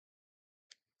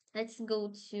Let's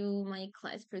go to my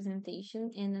class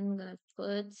presentation and I'm gonna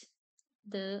put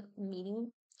the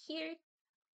meeting here.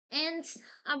 And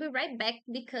I'll be right back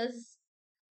because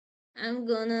I'm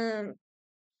gonna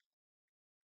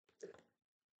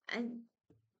I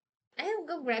I'll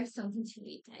go grab something to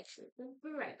eat actually. I'll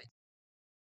be right back.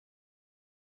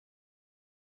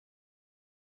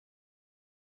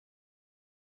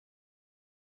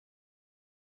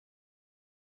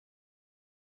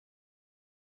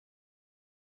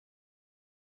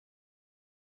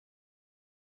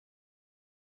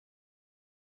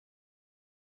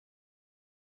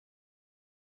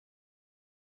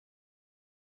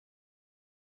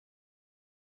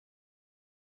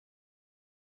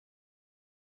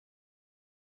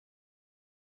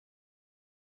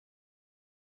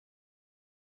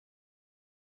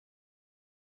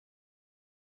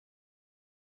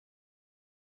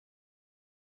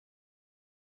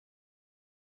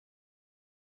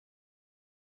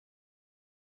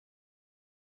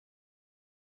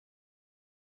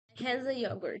 It has a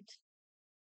yogurt.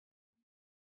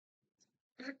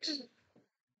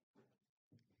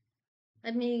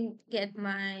 Let me get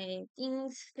my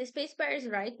things. The space bar is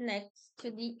right next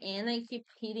to the N. I keep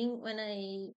hitting when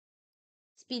I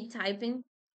speed typing.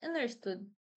 Understood.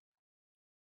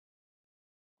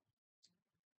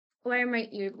 Where are my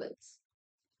earbuds?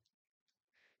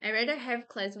 I rather have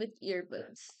class with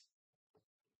earbuds.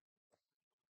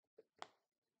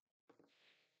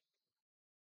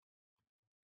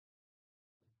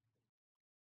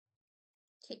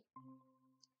 Okay.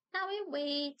 Now we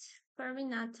wait for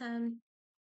Renata.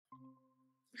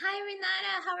 Hi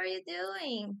Renata, how are you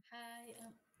doing? Hi,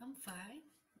 I'm fine.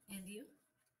 And you?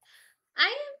 I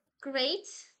am great.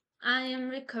 I am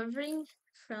recovering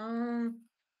from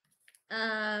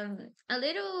a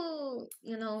little,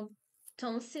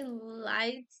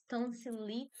 tonsillitis.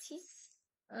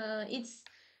 It's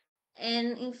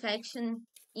an infection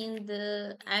in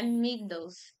the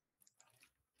amygdals.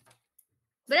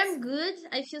 But So I'm sorry. good.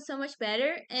 I feel so much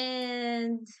better.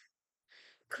 And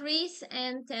Chris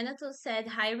and Tenato said,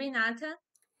 "Hi, Renata.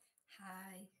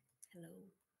 Hi.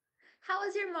 Hello. How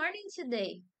was your morning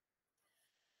today?"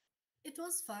 It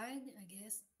was fine, I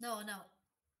guess. No.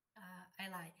 I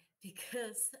lie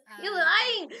because You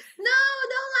lying? No,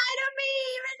 don't lie to me,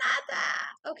 Renata.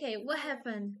 Okay, what no.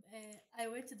 happened? I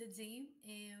went to the gym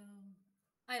and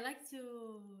I like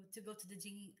to go to the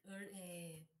gym to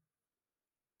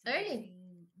the Early?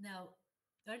 gym. No,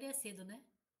 early é cedo, né?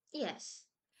 Yes,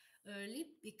 Early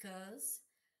because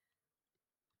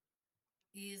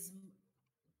is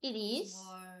it is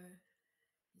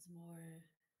is more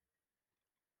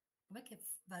como é que é?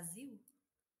 Vazio?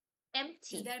 Is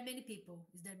empty. there many people?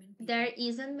 Is there many There people?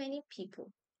 isn't many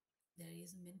people. There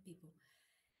is many people.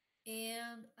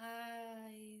 And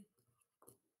I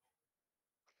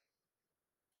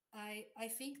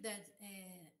think that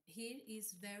here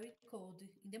is very cold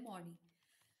in the morning.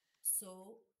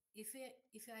 So if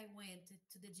I went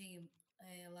to the gym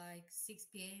like 6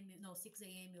 p.m. no 6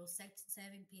 a.m. or 7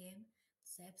 p.m.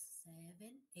 7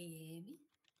 a.m.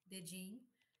 the gym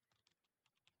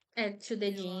To the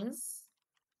there gym. was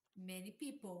many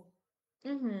people,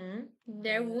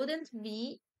 There but wouldn't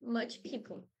be much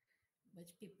people,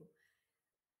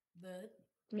 but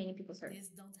many people, sorry. this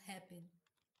don't happen.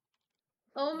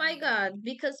 Oh This my don't happen. god,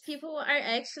 because people are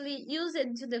actually used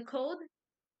to the code.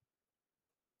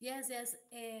 Yes.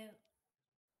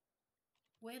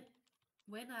 When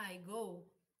when I go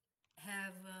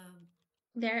have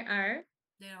There are.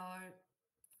 there are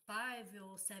 5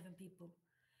 or 7 people,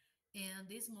 and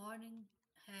this morning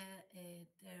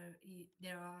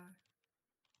there are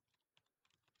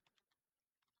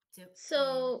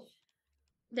So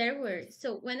there were.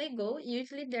 So when I go,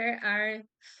 usually there are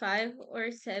 5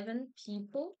 or 7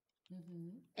 people. mm-hmm,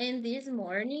 And this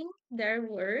morning there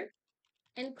were.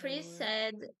 And there Chris were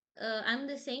said, I'm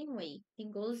the same way. He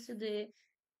goes to the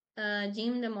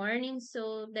gym in the morning,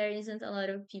 so there isn't a lot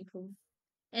of people.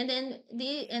 And then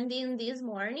this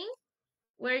morning,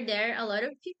 were there a lot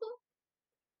of people?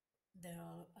 there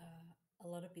are a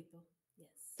lot of people. Yes,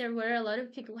 There were a lot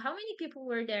of people. How many people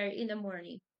were there in the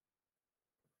morning?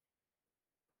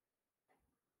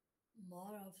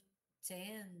 more of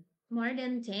 10. More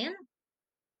than 10?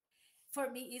 For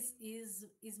me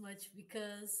is much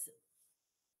because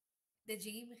the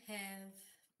gym have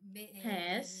Has,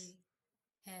 many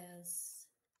has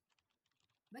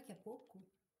como é que é pouco?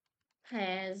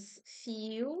 has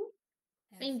few,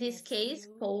 Have in this has case,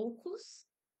 few poucos.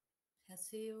 has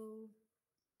few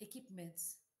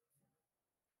equipments,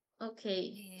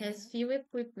 Okay, has and few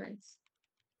equipments.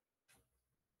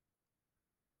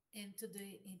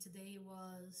 today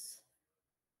was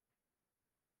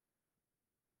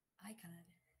Ai, caralho.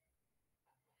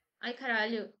 Ai,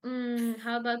 caralho.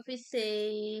 How about we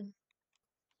say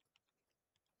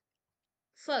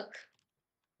fuck?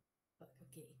 Fuck,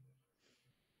 okay.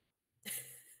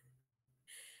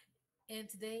 And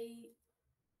today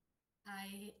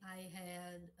I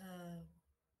had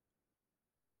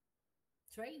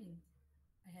training.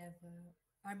 I have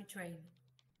army training.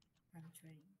 Army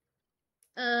training.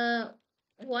 Uh,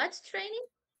 what training?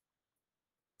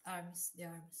 Arms, the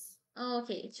arms.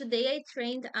 Okay, today I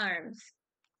trained arms.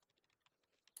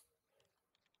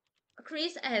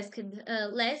 Chris asked,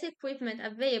 less equipment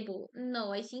available?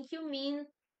 No, I think you mean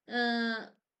uh,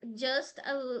 just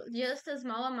a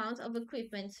small amount of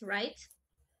equipment, right?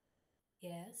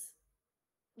 Yes.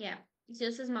 Yeah,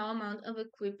 just a small amount of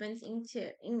equipment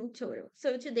in total.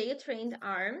 So today I trained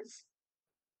arms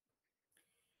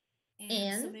And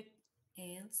and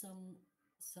and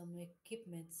some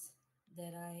equipments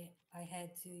that I had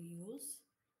to use.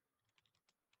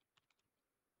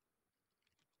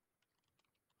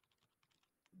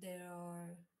 There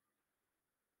are,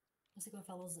 não sei como eu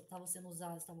falo, estavam sendo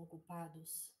usados, estavam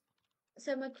ocupados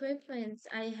some equipments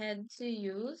I had to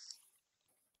use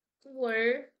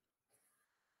were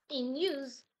in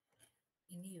use.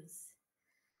 in use.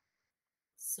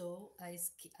 So I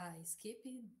skipped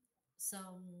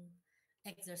some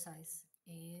exercise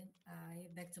and I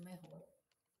back to my home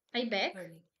I back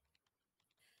early.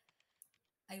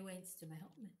 I went to my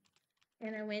home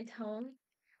and I went home,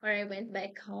 or I went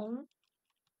back home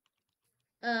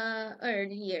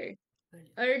earlier.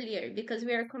 early. Earlier because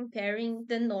we are comparing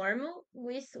the normal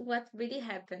with what really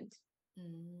happened.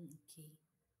 Okay.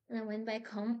 And I went back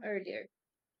home earlier.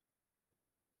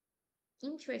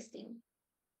 Interesting.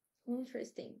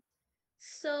 Interesting.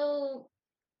 So,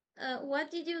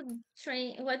 what did you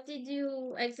train? What did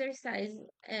you exercise?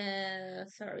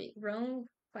 Sorry, wrong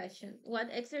question. What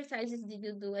exercises did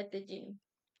you do at the gym?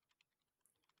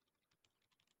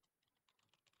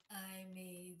 I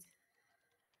made.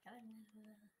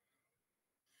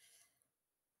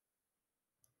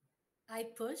 I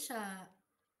push a.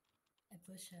 I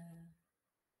push a. Não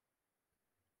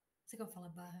sei como fala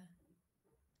barra.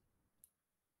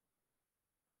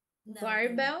 Não,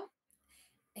 Barbell?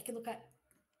 é que no ca-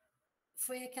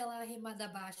 foi aquela remada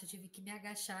baixa. Eu tive que me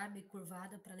agachar, me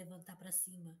curvada para levantar para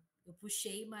cima. Eu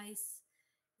puxei, mas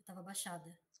eu tava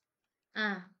baixada.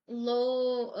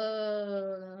 Low,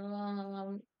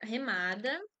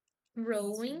 remada, Isso,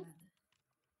 rowing. remada.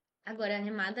 Agora,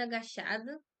 remada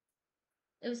agachada,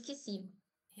 eu esqueci.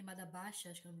 Remada baixa,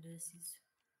 acho que é o nome do exercício.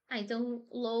 Então,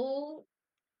 low,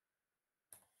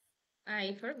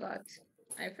 I forgot.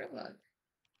 I forgot.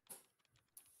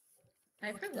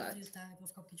 I Ó, aqui tá forgot. frio, tá? Eu vou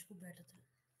ficar um pouquinho de coberta, tá?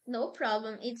 No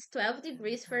problem. It's 12 Ai, meu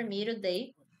degrees for me calor, tá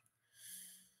today. foda.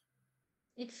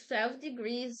 It's 12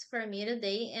 degrees for me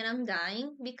today, and I'm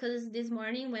dying because this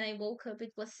morning when I woke up,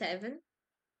 it was 7.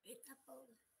 Eita porra.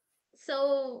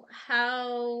 So,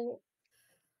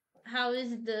 how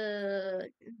is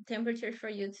the temperature for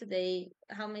you today?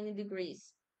 How many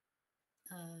degrees?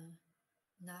 Uh,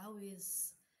 now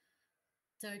is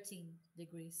 13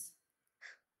 degrees.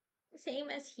 Same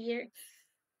as here.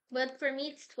 But for me,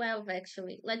 it's 12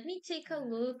 actually. Let me take a Ah,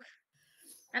 look.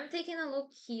 I'm taking a look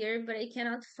here, but I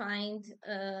cannot find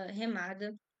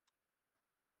remada.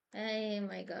 Oh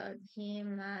my god,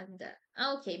 remada.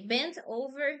 Okay, bent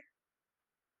over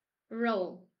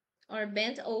row or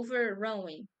bent over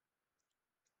rowing.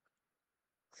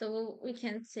 So we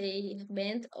can say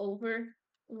bent over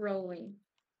rowing.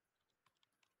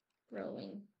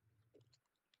 Rowing.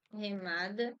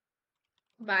 Remada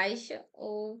baixa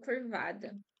ou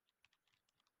curvada.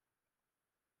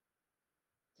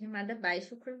 Remada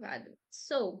baixa ou curvada.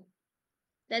 So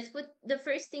that's what the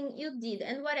first thing you did.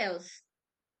 And what else?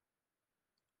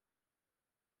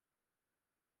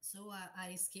 so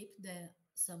I skipped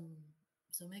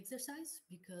some exercise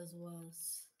because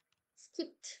was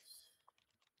Skipped.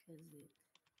 because it.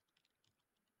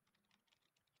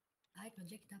 Ai,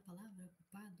 onde é que tá a palavra?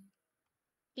 Ocupado?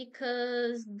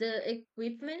 Because the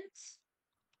equipment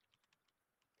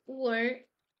were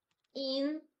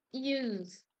in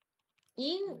use.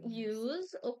 In Or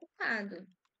use. use, ocupado.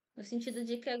 No sentido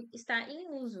de que está em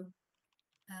uso.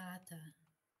 Ah, tá.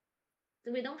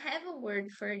 We don't have a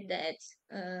word for that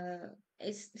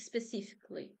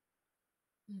specifically.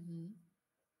 Uhum.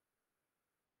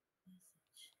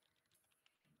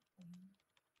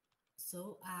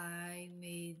 So I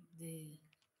made the.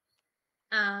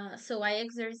 So I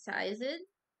exercise it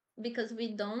because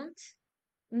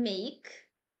make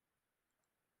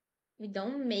we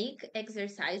don't make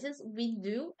exercises. We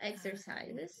do Ah,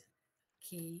 exercises.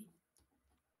 okay.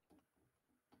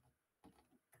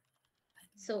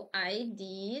 So I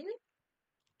did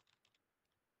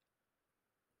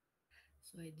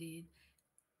So I did.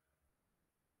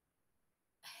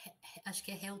 Acho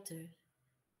que é Helter.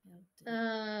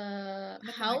 Helter. Como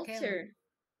é que é martelo? halter,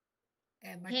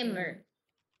 É martelo. hammer,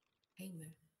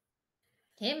 Hammer.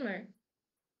 hammer.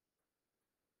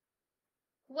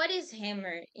 What is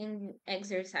hammer in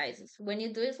exercises? When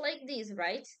you do it like this,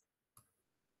 right?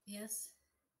 Yes.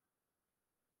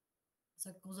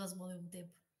 Só que com as mãos ao mesmo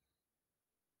tempo.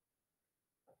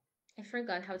 I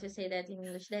forgot how to say that in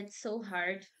English. That's so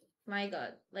hard. My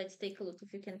God. Let's take a look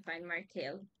if you can find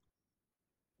martelo.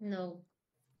 No.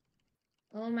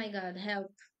 Oh my God,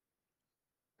 help.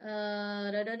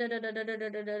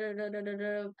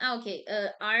 Okay.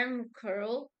 Arm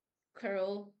curl,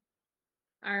 curl,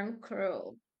 arm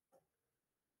curl.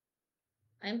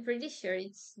 I'm pretty sure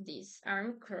it's this.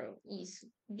 Arm curl. Isso.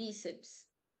 Bíceps.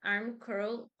 Arm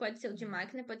curl. Pode ser o de Uhum.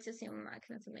 máquina, pode ser sem uma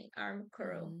máquina também. Arm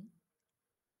curl. Uhum.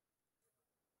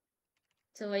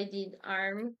 So I did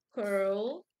arm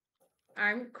curl.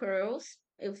 Arm curls.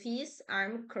 Eu fiz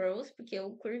arm curls porque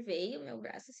eu curvei o meu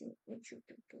braço assim.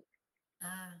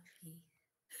 Ah, ok.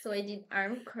 So I did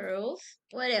arm curls.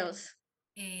 What else?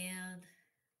 And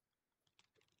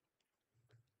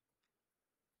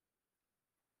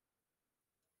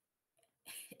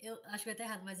eu acho que vai estar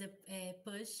errado, mas é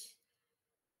push,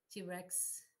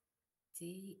 T-Rex,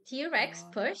 T-Rex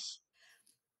T-R. push.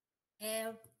 É,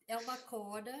 é uma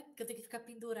corda que eu tenho que ficar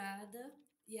pendurada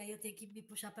e aí eu tenho que me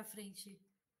puxar pra frente.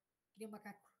 Que nem um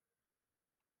macaco.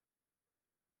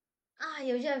 Ah,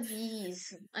 eu já vi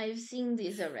isso. I've seen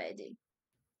this already.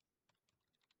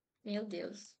 Meu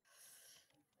Deus.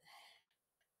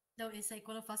 Não, esse aí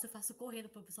quando eu faço correndo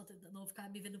para o pessoal não ficar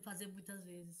me vendo fazer muitas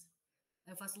vezes.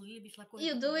 Aí eu faço o limite lá correndo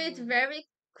You pro do it computador. very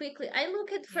quickly. I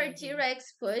looked Yeah, for I do.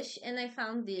 T-Rex push and I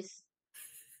found this.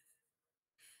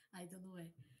 Ah, então não é.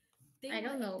 I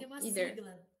don't Tem know uma either.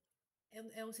 sigla.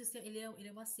 É um sistema, ele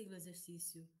é uma sigla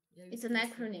exercício. E aí eu It's an esqueço.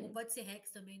 Ou acronym. pode ser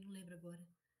Rex também, não lembro agora.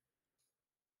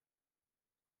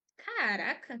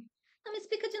 Caraca. Não, me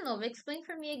explica de novo. Explain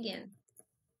for me again.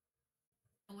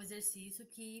 É um exercício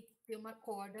que tem uma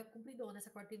corda compridona. Essa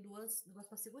corda tem duas negócios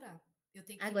para segurar. Eu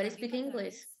tenho que Agora ficar bem explica para em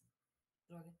inglês. trás.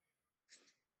 Droga.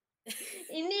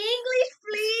 In English,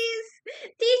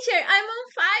 please. Teacher, I'm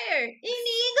on fire. In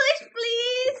English,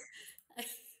 please.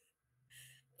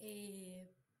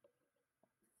 É...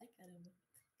 Ai, caramba.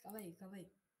 Calma aí, calma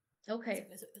aí. Okay,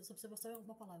 Eu só preciso mostrar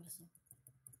uma palavra só.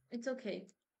 it's okay.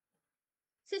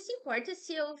 Você se importa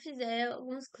se eu fizer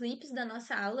alguns clipes da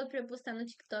nossa aula pra eu postar no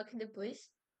TikTok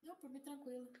depois? Não, por mim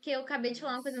tranquilo. Porque eu acabei de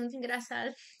falar uma coisa Mas. muito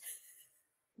engraçada.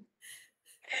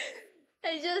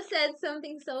 I just said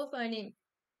something so funny.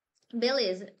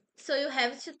 Beleza. So you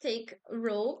have to take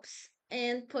ropes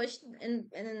and push and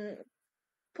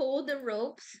pull the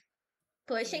ropes.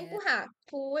 Push é Yeah. empurrar.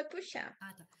 Pull é puxar.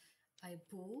 Ah, tá. I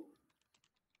pull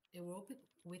the rope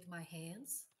with my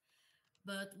hands,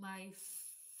 but my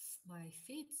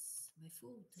feet, my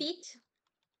foot, Feet.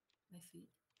 my feet.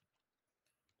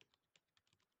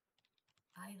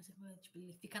 Ai, não sei como é. Tipo,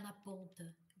 ele fica na ponta.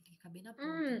 Ele fica bem na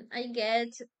ponta. I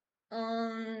get.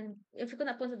 Eu fico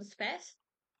na ponta dos pés.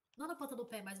 Não na ponta do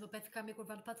pé, mas meu pé fica meio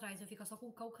curvado pra trás. Eu fico só com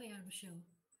o calcanhar no chão.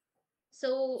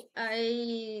 So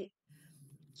I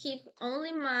keep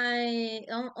only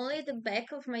the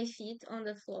back of my feet on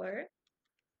the floor.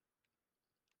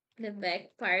 The back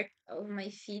part of my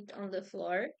feet on the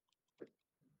floor.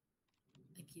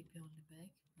 I keep it on the back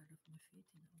part of my feet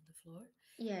and on the floor.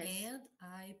 Yes.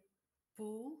 And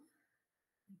pull,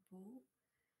 I pull,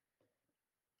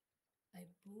 I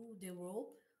pull the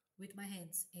rope with my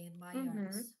hands and my Mm-hmm.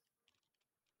 arms.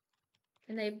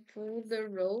 And I pull the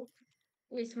rope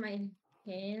with my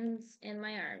hands and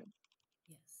my arm.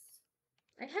 Yes.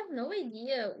 I have no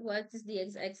idea what is the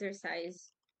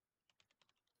exercise.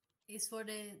 It's for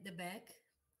the back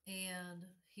and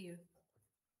here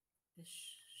the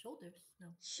shoulders. No,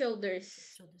 Shoulders.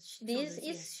 This shoulders. is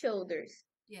Yes, shoulders.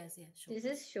 yes, yes, This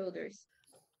is shoulders.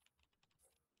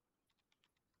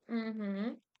 shoulders. Mm-hmm.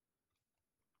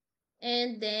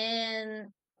 And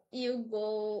then you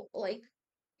go like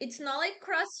it's not like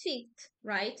CrossFit,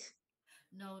 right?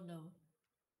 No, no.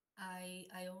 I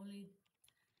only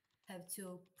have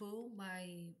to pull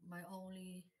my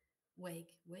only weight.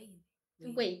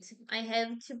 Wait, I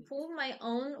have to pull my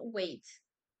own weight.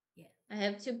 Yeah, I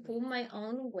have to pull weight. my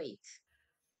own weight.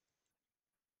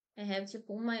 I have to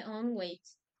pull my own weight.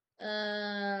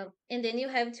 And then you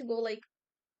have to go like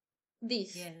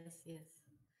this. Yes, yes.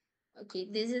 Okay,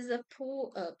 this is a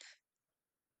pull up.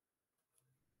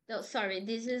 No, sorry,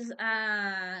 this is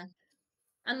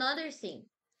another thing.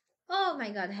 Oh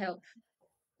my God, help.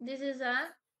 This is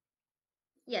a,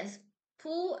 yes,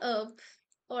 pull up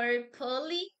or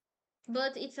pulley,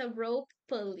 but it's a rope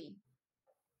pulley.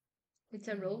 It's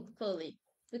a rope Mm. pulley.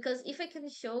 Because if I can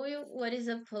show you what is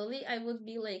a pulley, I would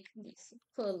be like this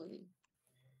pulley.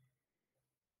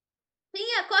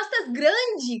 Tinha costas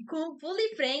grande com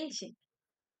pulley frente.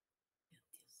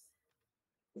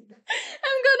 Meu Deus.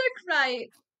 I'm gonna cry.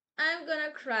 I'm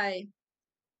gonna cry.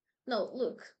 No,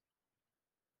 look.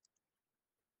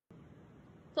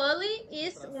 Pulley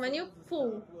is when you Tração as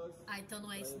pull. escápulas Ah, então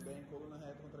não é para isso ir não. bem, coluna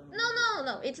reta, contraindo No, bem o no, pescoço.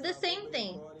 no. It's the Travou same bem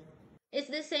thing. core. It's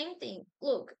the same thing.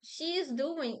 Look, she is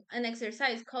doing an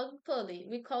exercise called pulley.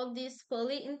 We call this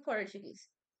pulley in Portuguese.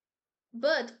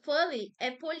 But pulley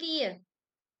é polia.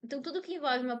 Então, tudo que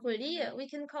envolve uma polia, we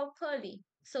can call pulley.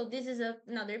 So, this is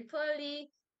another pulley.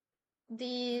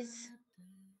 These Ah,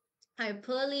 tá. are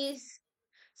pulleys.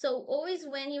 So, always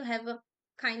when you have a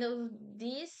kind of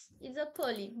this, is a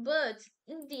pulley. But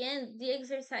in the end, the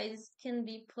exercise can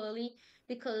be pulley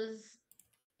because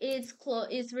it's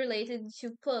related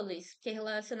to pulleys, que é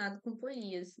relacionado com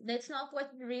polias. That's not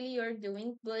what really you're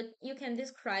doing, but you can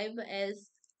describe as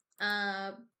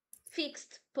a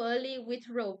fixed pulley with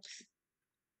ropes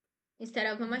instead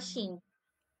of a Uhum. machine.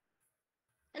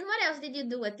 And what else did you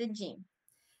do at the gym?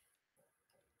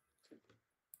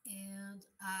 And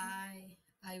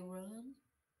I run,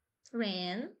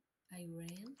 Ran I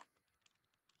ran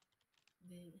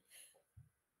the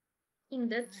in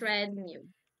the I treadmill.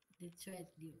 the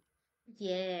treadmill,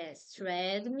 Yes,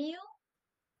 treadmill,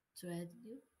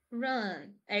 treadmill.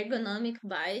 run, ergonomic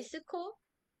bicycle,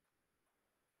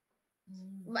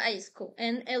 Mm. bicycle,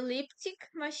 and elliptic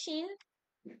machine,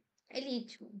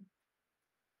 elliptical.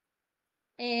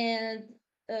 And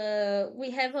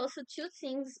we have also two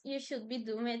things you should be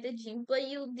doing at the gym, but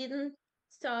you didn't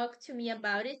talk to me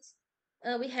about it.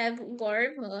 We have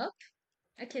warm up,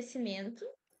 aquecimento.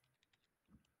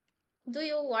 Do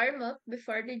you warm up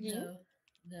before the gym?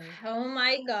 No, no, Oh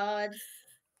my god.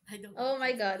 I don't Oh like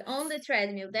my it. god. On the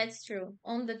treadmill. That's true.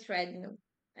 On the treadmill.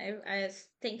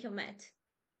 Thank you, Matt.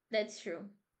 That's true.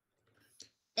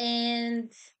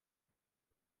 And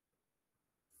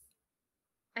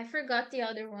I forgot the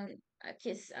other one.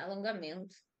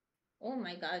 Alongamento. Oh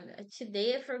my god.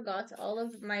 Today I forgot all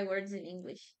of my words in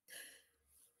English.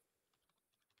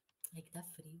 É que tá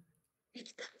frio.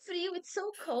 It's frio. It's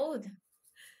so cold.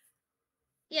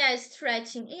 Yeah,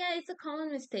 stretching. Yeah, it's a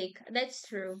common mistake. That's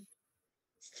true.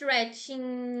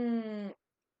 Stretching,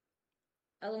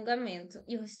 alongamento.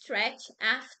 You stretch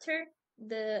after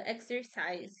the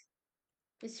exercise.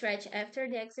 You stretch after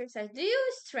the exercise. Do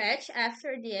you stretch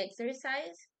after the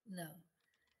exercise? No.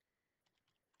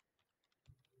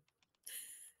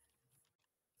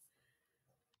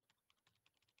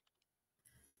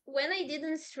 When I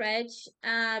didn't stretch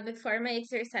before my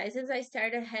exercises, I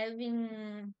started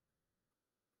having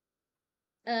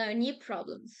knee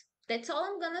problems. That's all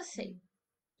I'm gonna say. Mm.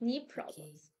 Knee Okay.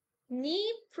 problems.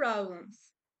 Knee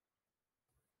problems.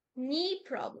 Knee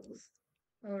problems.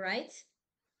 All right?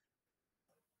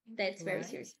 That's very Like?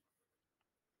 serious.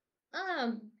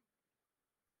 Um,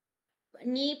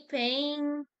 knee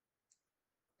pain,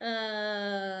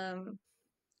 um,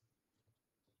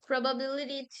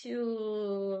 probability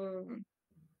to,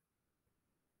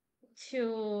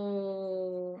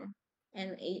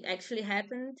 and it actually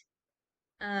happened.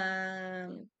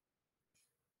 Um,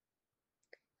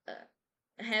 uh,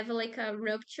 have like a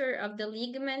rupture of the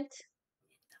ligament.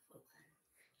 Tá bom.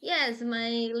 Yes,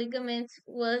 my ligament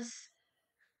was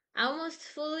almost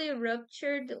fully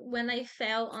ruptured when I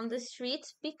fell on the street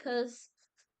because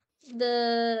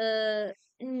the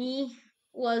knee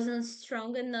wasn't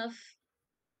strong enough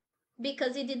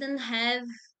because it didn't have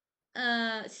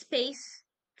space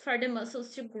for the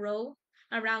muscles to grow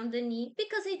around the knee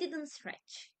because it didn't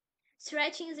stretch.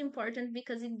 Stretching is important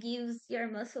because it gives your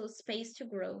muscles space to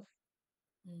grow.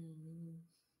 Hum.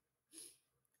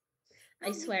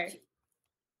 I Não, swear. mentira.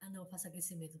 Ah, não, passa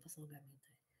aquecimento, não passa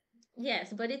alongamento.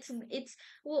 Yes, but it's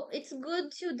well, it's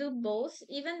good to do both.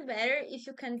 Even better if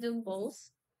you can do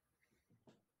both.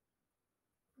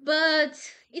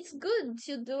 But it's good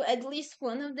to do at least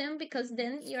one of them because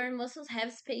then your muscles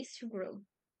have space to grow.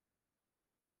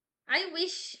 I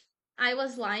wish I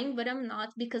was lying, but I'm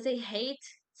not because I hate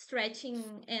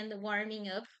stretching and warming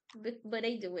up, but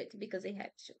I do it because I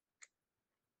have to.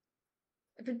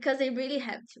 Because I really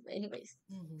have to, anyways.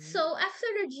 Uhum. So after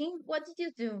the gym, what did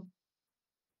you do?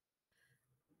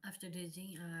 After the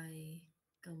gym, I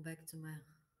come back to my.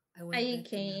 I went I back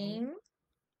to my home. came.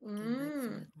 Came back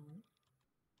to my Mm, home,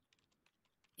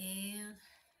 and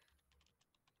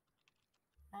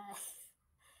uh,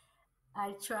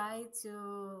 I tried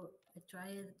to. I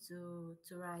tried to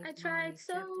I write tried my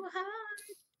so chapters, hard.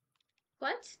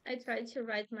 What? I tried to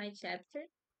write my chapter.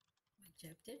 my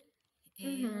chapter,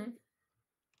 and Mm-hmm.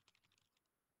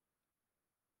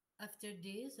 after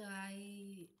this,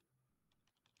 I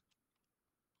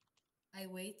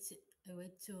wait I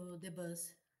wait to the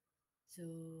bus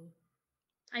to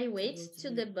I to wait go to to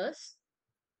the the bus.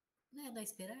 não é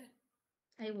esperar.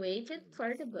 I waited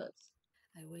for the bus.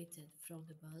 I waited from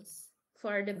the bus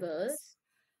For the for the bus bus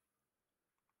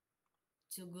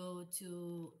to go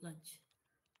to lunch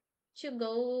to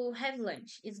go have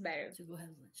lunch. Is better. to go have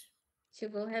lunch. To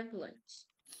go have lunch.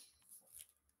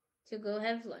 To go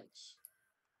have lunch.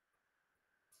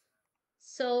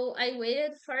 So I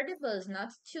waited for the bus, not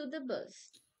to the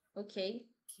bus. Okay.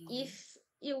 Okay. If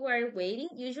you are waiting,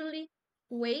 usually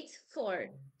wait for.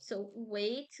 So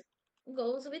wait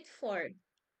goes with for,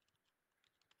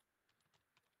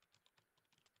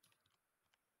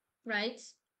 right?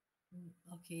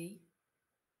 Okay.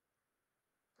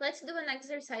 Let's do an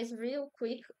exercise real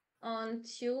quick on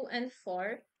 2 and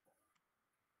 4.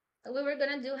 We were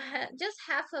gonna do just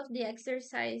half of the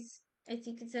exercise. I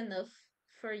think it's enough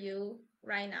for you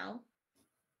right now.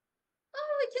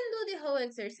 Oh, we can do the whole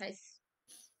exercise.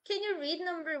 Can you read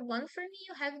number 1 for me?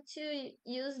 You have to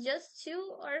use just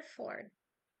 2 or 4.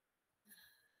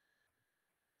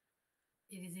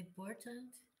 It is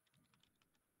important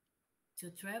to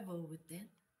travel with them.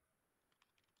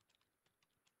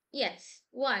 Yes.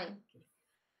 Why? Okay.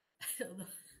 I don't know.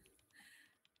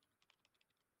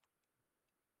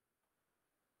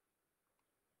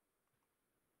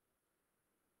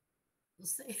 Não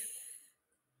sei.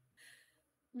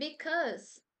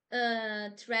 Because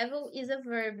travel is a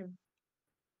verb.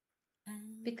 Ah,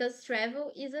 Because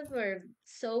travel is a verb.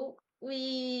 So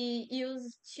we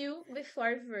use to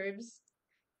before verbs,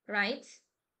 right?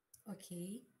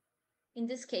 okay. In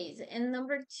this case. And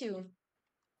number 2,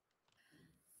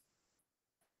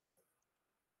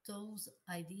 Tom's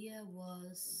idea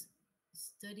was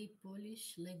study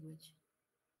Polish language.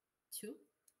 Two.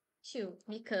 to,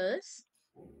 because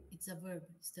It's a verb.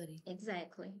 Study.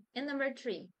 exactly. And number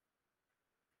 3,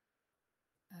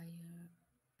 I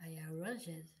I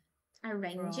arranged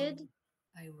arranged from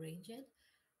I arranged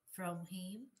from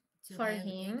him to for have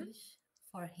him English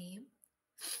for him.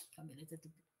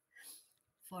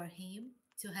 For him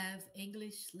to have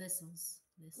English lessons.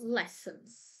 Lessons.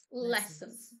 lessons. Lessons.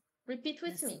 Lessons. Repeat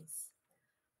with me. Lessons.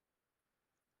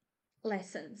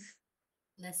 Lessons.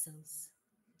 Lessons.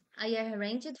 I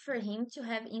arranged for him to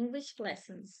have English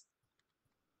lessons.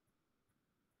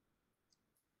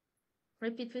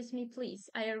 Repeat with me, please.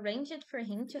 I arranged for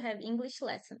him to have English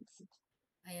lessons.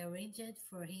 I arranged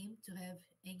for him to have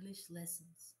English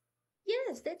lessons.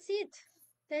 Yes, that's it.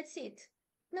 That's it.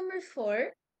 Number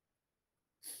 4,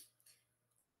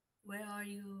 Where are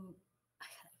you?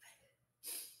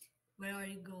 Where are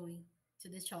you going? To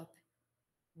the shop.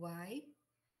 Why?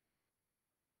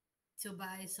 To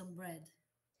buy some bread.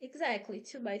 exactly,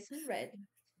 to buy some bread.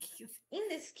 In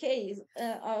this case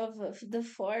of the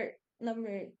 4,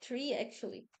 number 3,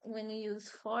 actually, when we use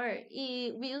for,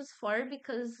 we use for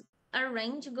because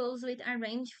arrange goes with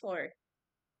arrange for.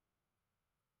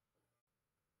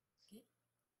 Okay.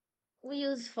 We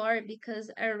use for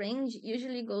because arrange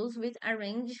usually goes with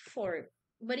arrange for.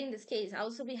 But in this case,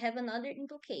 also we have another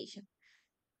implication.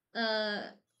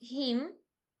 Him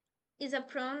is a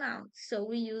pronoun, so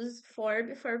we use for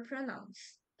before pronouns.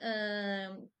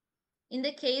 In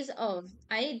the case of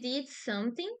I did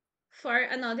something for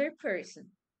another person,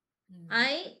 Mm,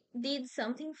 I did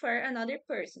something for another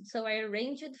person, so I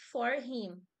arranged it for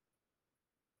him,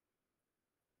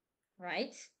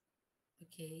 right?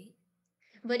 okay.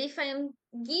 But if I am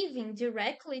giving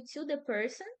directly to the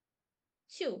person,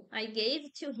 too, I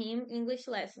gave to him English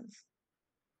lessons.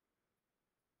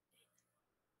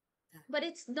 Tá. But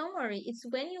it's, don't worry, it's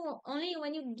when you only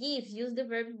when you give, use the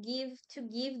verb give to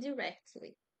give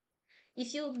directly.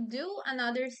 If you do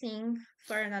another thing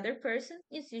for another person,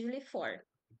 it's usually for,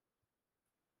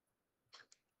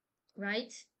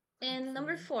 right? And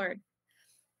number Okay. 4.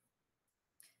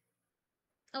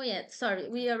 Oh yeah, sorry,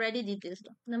 we already did this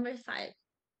one. Number 5.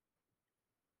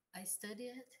 I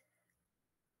studied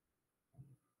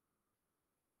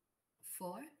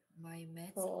for my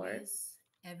maths For quiz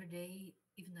every day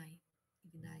evening.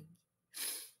 Evening.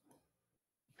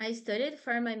 I studied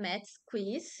for my maths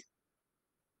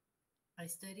I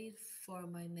studied for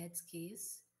my maths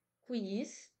quiz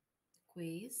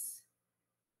quiz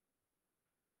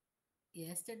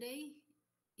yesterday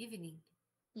evening.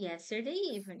 yesterday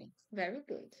evening. Very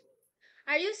good.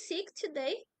 Are you sick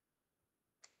today?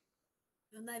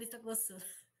 Meu nariz tá coçando.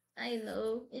 I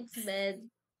know it's bad.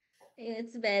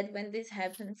 It's bad when this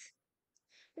happens.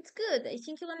 It's good. I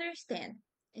think you understand.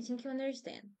 I think you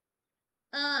understand.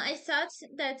 I thought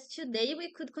that today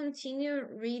we could continue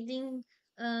reading.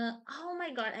 Oh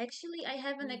my god, actually, I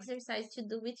have an Mm, exercise to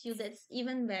do with you that's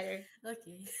even better.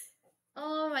 okay.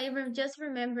 Oh, just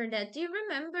remember that. Do you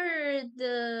remember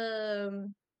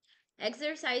the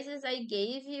exercises I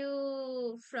gave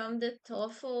you from the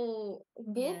TOEFL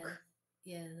Yes, book?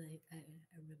 yes, I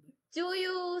remember. Do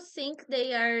you think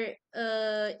they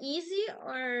are easy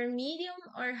or medium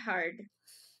or hard?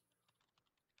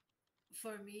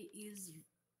 For me, is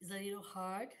a little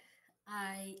hard.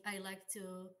 I like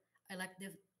to I like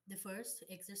the first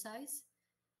exercise.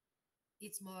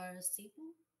 It's more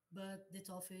simple, but the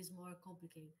TOEFL is more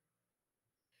complicated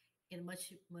and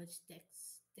much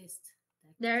text.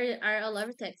 There are a lot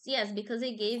of texts. Yes, because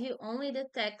I gave you only the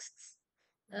texts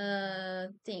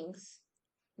Mhm. things.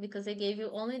 Because I gave you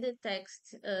only the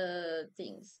text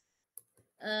things.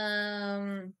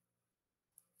 Um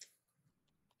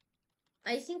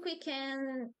I think we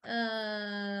can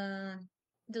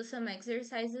do some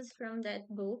exercises from that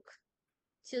book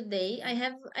today.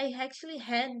 Okay. I actually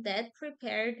had that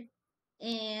prepared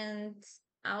and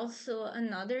also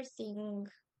another thing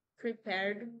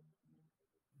prepared.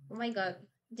 Oh my god.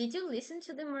 Did you listen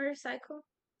to the motorcycle?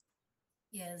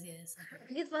 Yes, yes, I heard.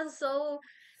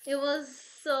 It was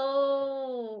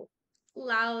so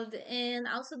loud, and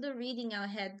also the reading I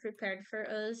had prepared for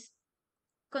us.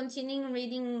 Continuing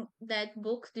reading that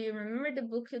book. Do you remember the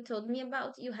book you told me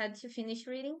about? You had to finish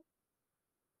reading?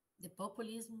 The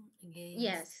populism against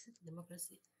Yes,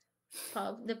 democracy.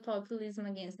 The Populism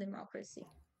Against Democracy.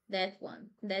 That one,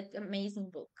 that amazing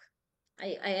book.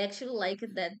 I actually liked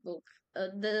that book.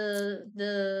 The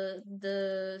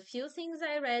few things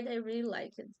I read, I really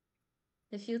liked it.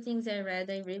 The few things I read,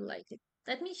 I really liked it.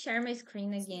 Let me share my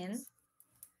screen Yes, again yes.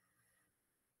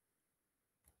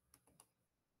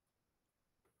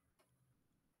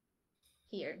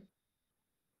 here.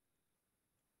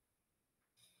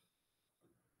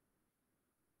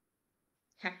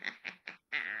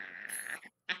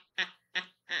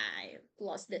 I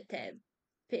lost the tab.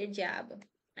 Per job.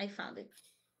 I found it.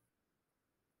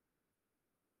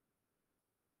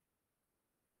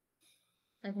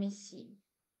 Let me see.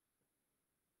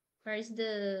 Where's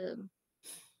the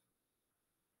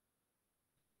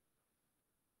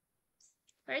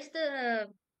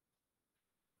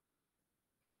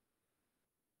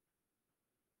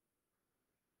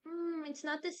it's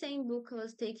not the same book I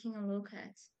was taking a look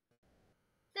at.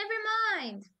 Never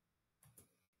mind.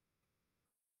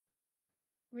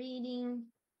 Reading,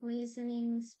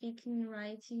 listening, speaking,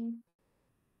 writing.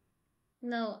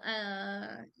 No,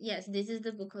 yes, this is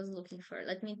the book I was looking for.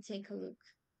 Let me take a look.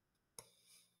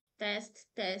 Test,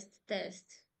 test, test.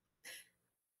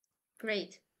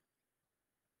 Great.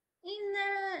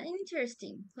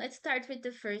 Interesting. Let's start with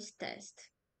the first test.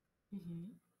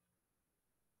 Mm-hmm.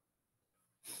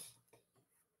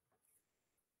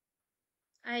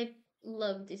 I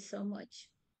love this so much.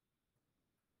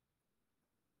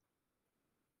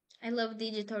 I love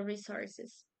digital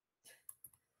resources.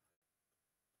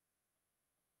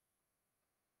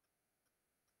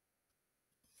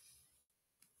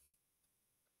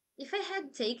 If I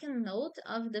had taken note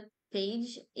of the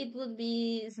page, it would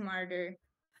be smarter.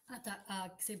 Ah, tá. A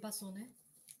que você passou, né?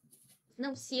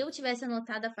 Não, se eu tivesse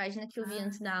anotado a página que eu vi Ah,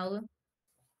 antes da tá. aula.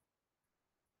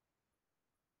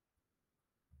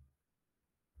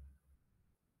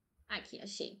 Aqui,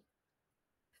 achei.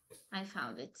 I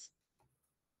found it.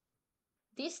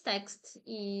 This text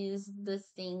is the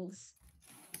things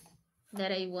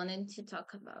that I wanted to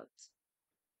talk about.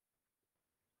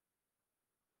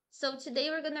 So today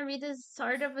we're gonna read a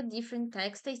sort of a different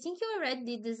text. I think you already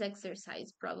did this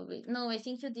exercise, probably. No, I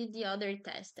think you did the other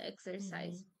test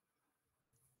exercise. Mm-hmm.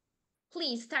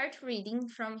 Please start reading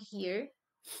from here.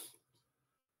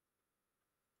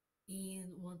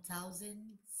 In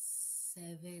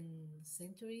 1007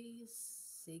 centuries,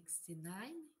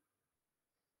 69,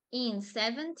 In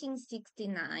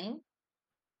 1769,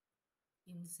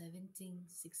 in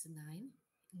 1769,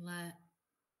 in,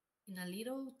 in a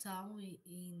little town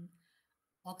in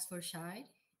Oxfordshire,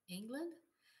 England,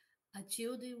 a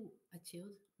child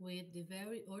with the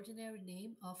very ordinary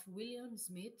name of William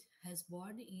Smith has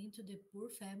born into the poor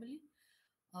family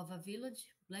of a village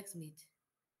blacksmith.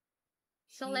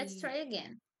 so let's try He,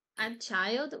 again. okay, A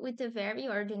child with the very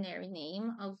ordinary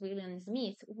name of William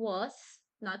Smith was,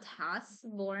 not has,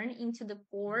 born into the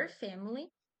poor mhm.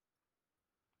 family.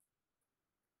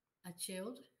 A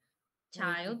child with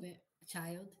Child a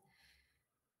child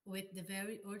with the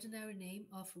very ordinary name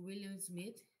of William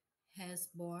Smith has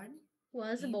born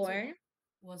was into born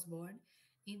was born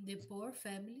in the poor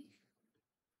family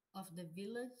of the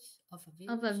village of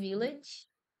a Of a village village.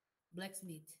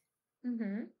 blacksmith.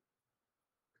 Mm-hmm.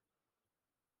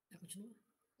 Continua?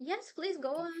 Yes, please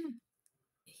go Okay. on.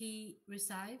 He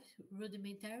received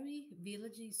rudimentary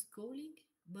village schooling,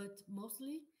 but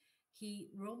mostly he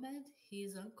roamed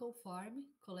his uncle's farm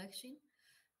collection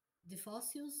the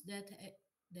fossils that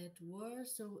were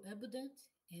so abundant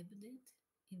in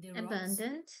the rocks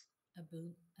Abundant.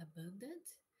 abundant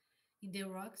in the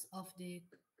rocks of the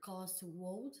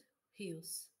Cotswold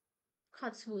Hills.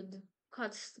 Cotswold.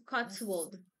 Cots,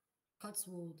 Cotswold.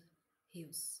 Cotswold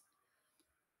Hills.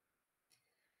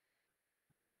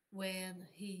 When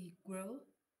he grew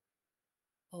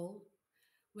old,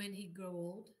 when he grew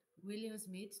old, William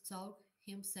Smith taught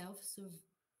himself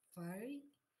surveying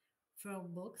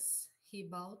from books he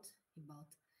bought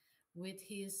with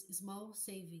his small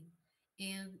saving,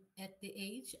 and at the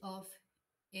age of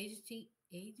 18,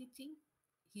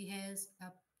 he has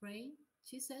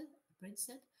apprenticed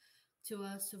to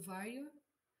a surveyor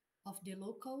of the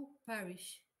local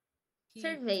parish. He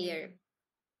then Surveyor.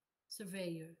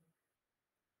 surveyor.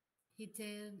 He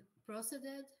then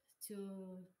proceeded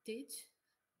to teach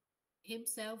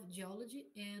himself geology,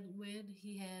 and when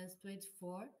he has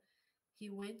 24, he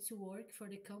went to work for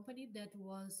the company that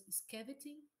was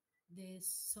excavating the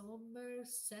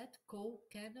Somerset Coal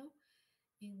Canal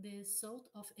in the south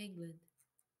of England.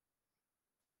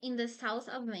 In the south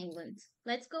of England.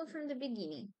 Let's go from the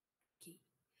beginning. Okay.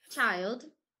 Child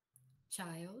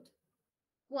Child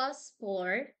was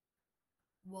poor,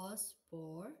 was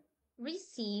poor,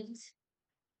 received.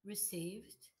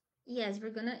 received Yes, we're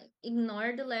gonna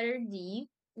ignore the letter D,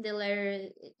 the letter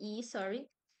E, sorry.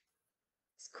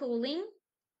 Schooling,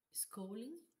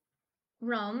 schooling,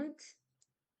 roamed,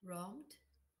 roamed,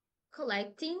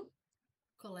 collecting,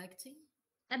 collecting,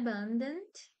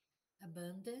 abundant,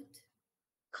 abundant,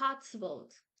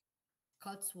 Cotswold,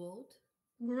 Cotswold,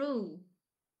 grew,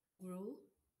 grew,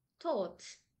 taught.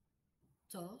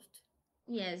 taught,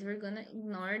 Yes, we're gonna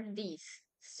ignore this.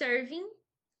 Serving,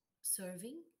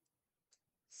 serving,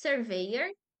 surveyor,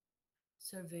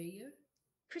 surveyor,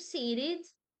 proceeded,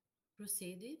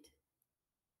 proceeded,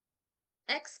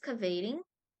 excavating,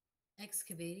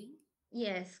 excavating,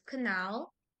 yes,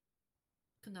 canal,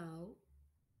 canal,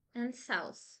 and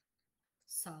south.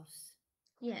 south.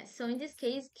 Yes, so in this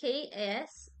case,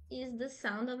 KS is the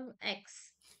sound of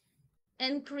X.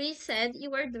 And Chris said,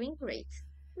 "You are doing great.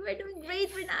 You are doing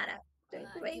great, Renata. Doing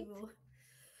Ah, que great." bom.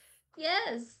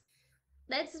 Yes,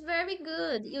 that's very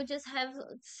good. You just have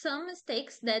some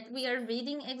mistakes that we are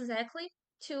reading exactly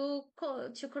to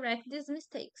correct these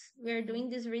mistakes. We are Uhum. doing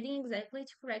this reading exactly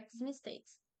to correct these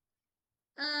mistakes.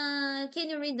 Can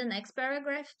you read the next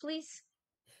paragraph, please?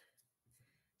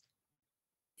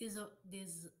 This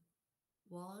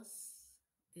was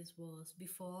this was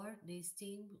before the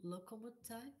steam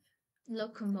Locomotive.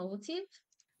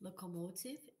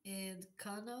 locomotive and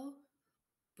canal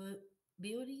bu-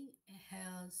 building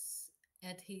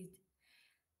at his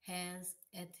has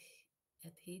at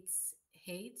its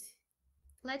height.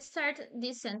 Let's start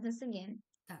this sentence again.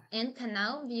 Tá. And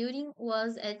canal building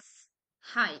was its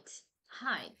height.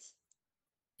 Height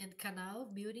And canal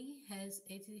building has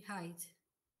its height.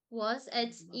 was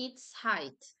at its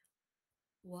height.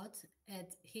 What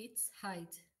at its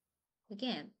height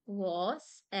Again,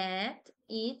 was at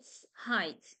its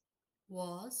height.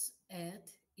 was at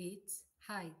its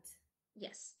height.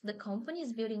 Yes, the company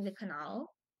is building the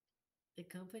canal. The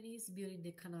company is building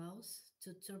the canals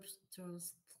to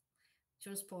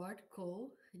transport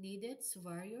coal needed to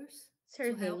help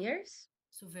Surveyors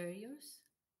surveyors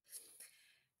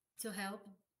to help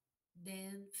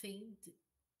them then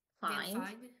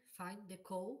find find the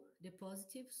coal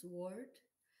deposits world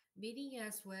meaning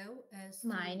as well as to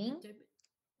mining determine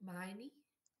mining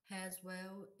as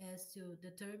well as to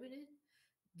determine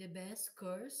the best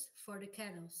course for the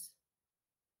canals.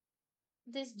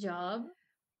 this job.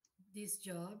 This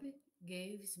job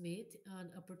gave Smith an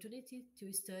opportunity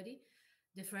to study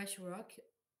the fresh rock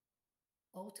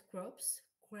outcrops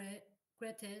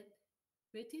created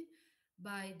created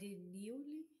by the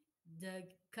newly dug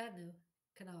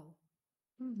canal.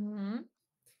 Mhm.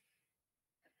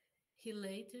 He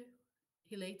later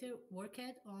he later worked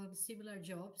on similar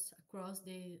jobs across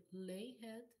the length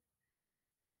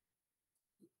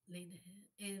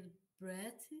and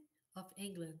breadth of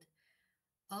England,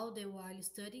 all the while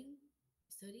studying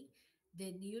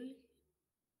the newly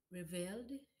revealed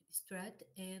strat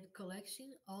and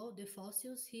collecting all the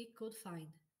fossils he could find.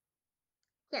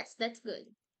 Yes, that's good.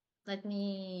 Let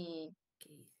me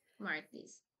Okay. mark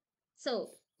this.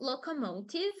 So,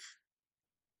 locomotive,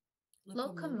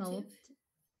 Locomotive, locomotive.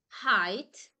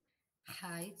 height,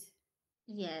 height,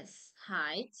 yes,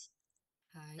 height,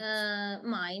 height,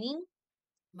 mining,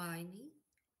 mining,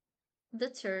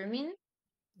 determine,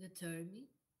 determine,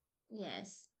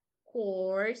 yes,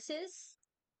 courses,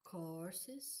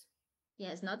 courses,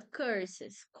 yes, not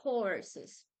curses,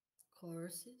 courses,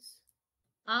 courses,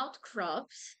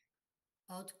 outcrops,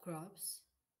 outcrops,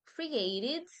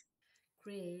 created,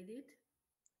 created,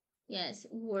 yes,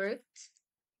 worked,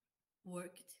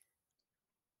 worked,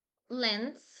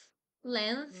 length,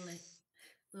 le- length,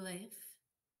 length,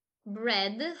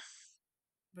 breadth,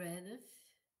 breadth,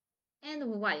 and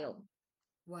while.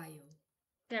 while.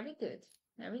 Very good,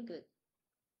 very good.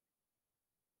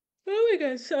 Oh my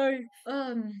god, sorry.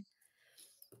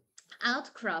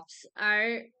 Outcrops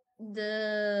are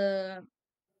the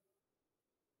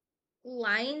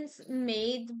lines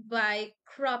made by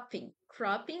cropping.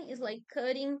 Cropping is like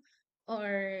cutting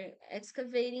or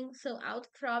excavating. So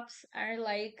outcrops are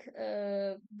like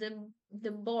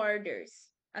the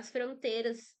borders, as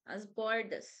fronteiras, as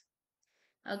bordas.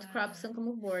 Ah, Outcrops tá. são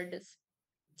como bordas.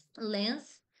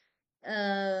 Length,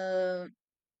 uh,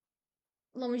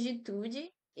 longitude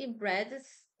e breadth.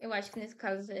 Eu acho que nesse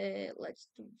caso é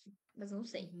latitude, mas não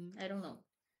sei. Uhum. I don't know.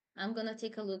 I'm gonna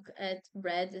take a look at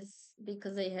breadth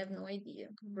because I have no idea.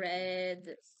 Breadth.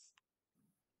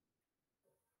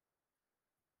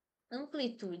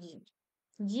 Amplitude.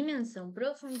 Dimensão,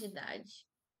 profundidade.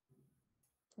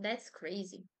 That's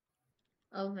crazy.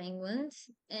 Of England,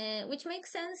 which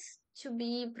makes sense to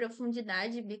be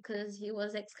profundidade because he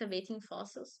was excavating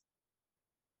fossils.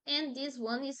 And this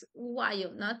one is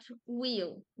while, not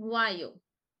wheel. While.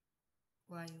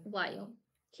 While, ok. While.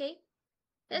 Okay?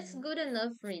 That's Uhum. good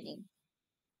enough reading.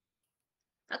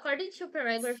 According to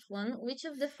paragraph 1, which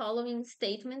of the following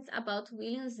statements about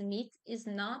William Smith is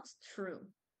not true?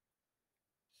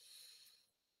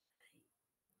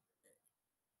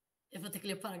 Eu vou ter que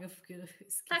ler o parágrafo porque eu Tá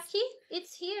esqueci. aqui,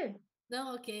 it's here.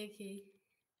 Não, ok, ok.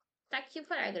 Tá aqui o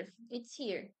parágrafo, it's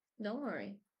here. Don't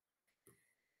worry.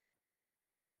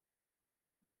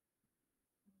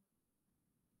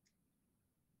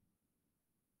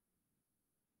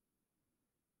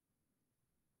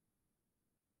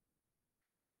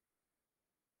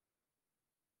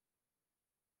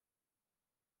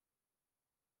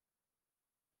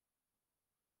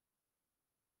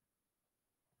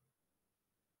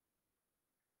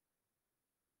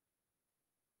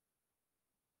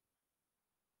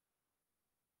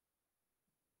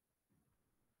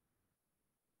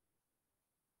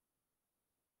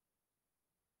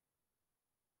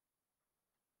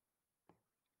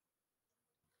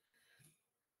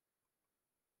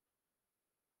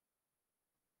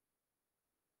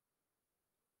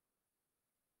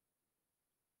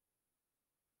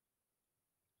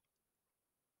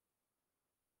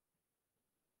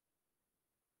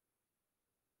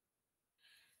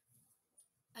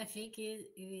 I think it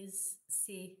is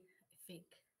C. I think.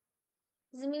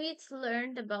 Smith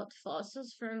learned about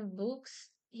fossils from books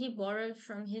he borrowed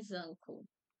from his uncle.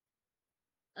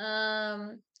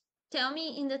 Um, Tell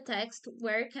me in the text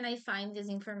where can I find this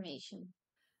information?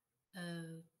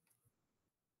 Uh,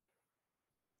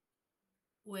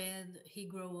 when he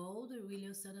grew old,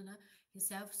 William Santana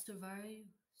himself surviving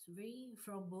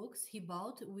from books he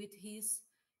bought with his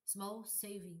small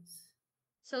savings.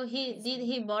 So His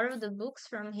he borrow the books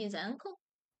from his uncle?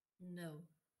 No.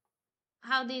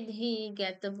 How did he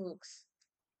get the books?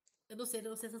 Eu não sei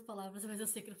essas palavras, mas eu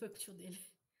sei que não foi com o tio dele.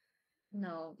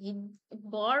 No, he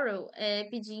borrow é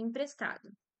pedir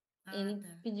emprestado. Ah, Ele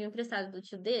tá. pediu emprestado do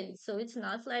tio dele, so it's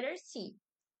not letter C.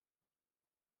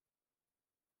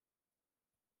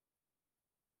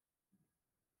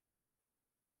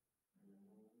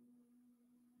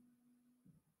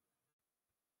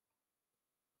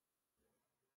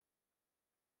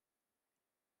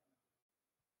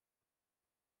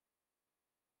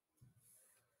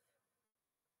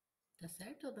 Tá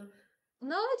certo ou não?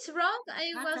 No, it's wrong.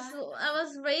 Ah, tá. I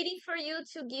was waiting for you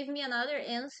to give me another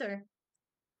answer.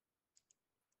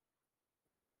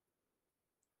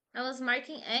 I was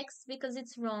marking X because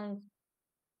it's wrong.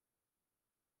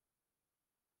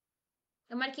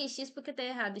 Eu marquei X porque tá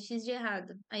errado, X de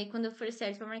errado. Aí quando eu for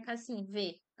certo, eu vou marcar assim,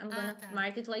 V. I'm Ah, gonna tá.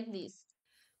 mark it like this.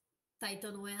 Tá,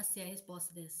 então não é a C a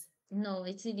resposta dessa. No,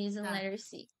 it isn't Tá. letter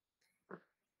C.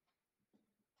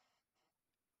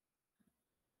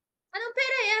 Ah, não,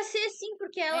 pera, é a C sim,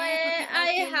 porque ela É, porque é é o a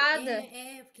que ele.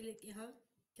 errada. Porque ele. Aham,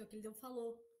 que é o que ele não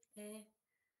falou. É.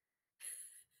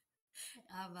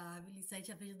 Ah, vá, Melissa, a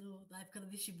gente aprende na época do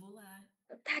vestibular.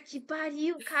 Tá que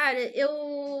pariu, cara.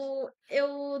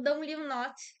 Eu não li o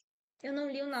not. Eu não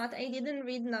li o not. I didn't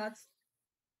read not.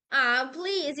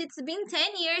 Please, it's been 10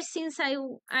 years since I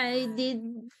Ah, did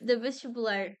the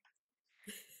vestibular.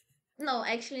 No,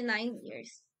 actually 9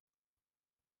 years.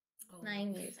 oh,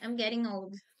 9 years. I'm getting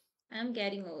old. I'm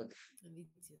getting old. me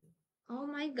too. Oh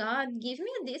my God, give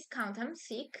me a discount. I'm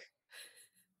sick.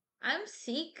 I'm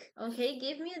sick. Okay,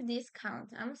 give me a discount.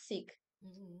 I'm sick.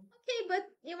 Mm-hmm. Okay, but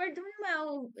you are doing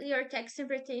well. Your text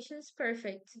interpretation is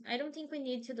perfect. I don't think we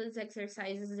need to do those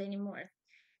exercises anymore.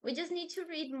 We just need to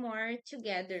read more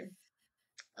together.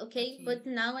 Okay, but Okay.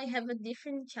 now I have a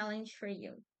different challenge for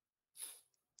you.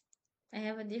 I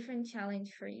have a different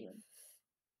challenge for you.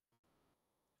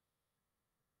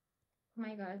 Oh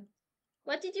my God.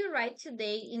 What did you write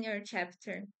today in your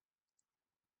chapter?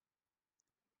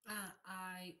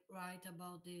 I write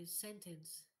about the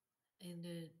sentence in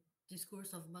the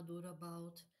discourse of Maduro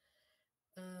about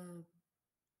uh,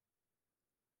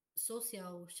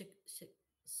 social,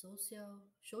 sorry,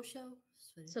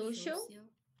 Social?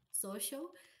 social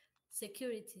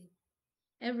security.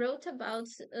 I wrote about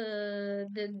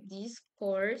the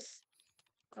discourse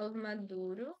of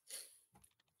Maduro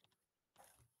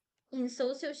in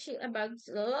social about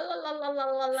la, la, la, la, la, la,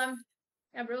 la, la.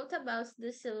 I wrote about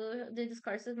the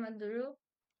discourse of Maduro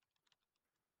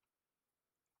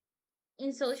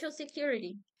in social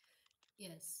security,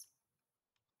 Yes,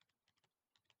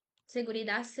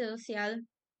 seguridad social.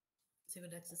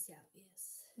 seguridade social.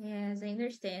 Yes, Yes, I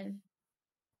understand.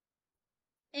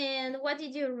 And what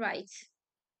did you write?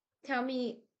 Tell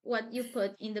me what you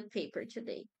put in the paper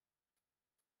today.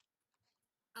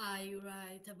 I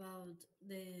write about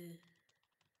the.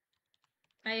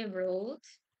 I wrote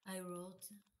I wrote.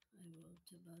 I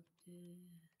wrote about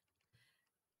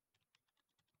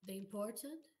the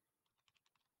important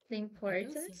the importância,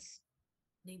 importance,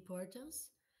 the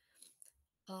importance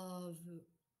of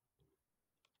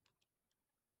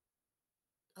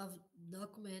of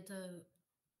document.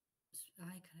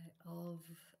 Ai, cara, of.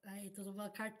 Ai, tô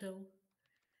falando cartão.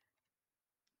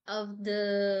 of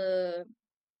the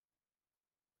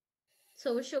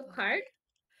social card.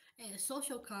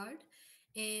 Social card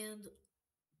and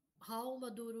how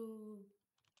Maduro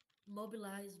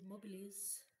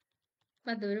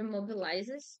Maduro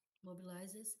mobilizes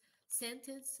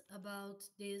sentence about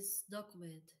this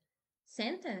document.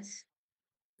 sentence,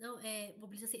 Não,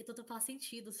 mobiliza, eu tô falando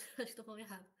sentidos, acho que tô falando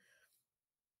errado.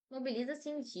 mobiliza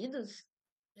sentidos.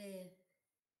 É,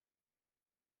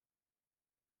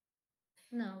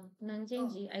 No, não ó,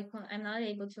 entendi. I'm not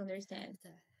able to understand.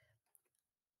 tá.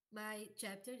 My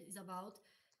chapter is about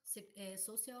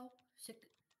social,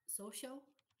 social,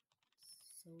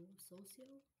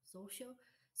 social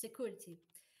security,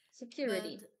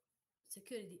 Security. but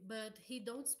but he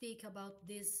don't speak about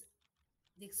this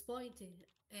point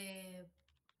uh,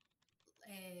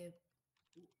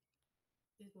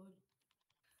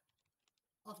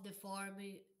 of the form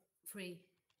free.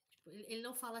 Tipo, ele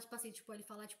não fala, tipo assim, tipo, ele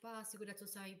fala, tipo, ah, a segurança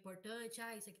social é importante,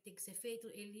 ah, isso aqui tem que ser feito.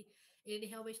 Ele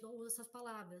realmente não usa essas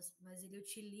palavras, mas ele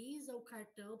utiliza o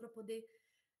cartão para poder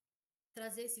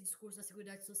trazer esse discurso da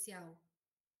segurança social.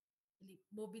 Ele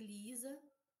mobiliza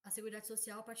a segurança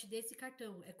social a partir desse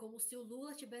cartão. É como se o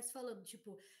Lula estivesse falando,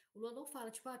 tipo, o Lula não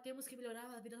fala, tipo, ah, temos que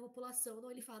melhorar a vida da população.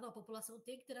 Não, ele fala, não, a população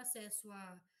tem que ter acesso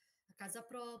a casa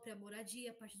própria, a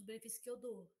moradia, a partir dos benefícios que eu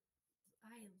dou.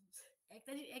 Ai,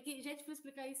 é que já é difícil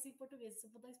explicar isso em português, se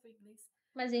eu botar isso para inglês.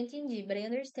 Mas eu entendi, but I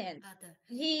understand. Ah, tá.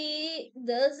 He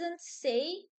doesn't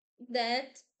say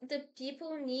that the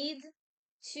people need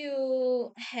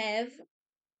to have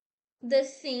the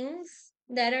things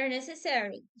that are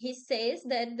necessary. He says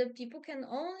that the people can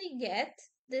only get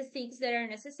the things that are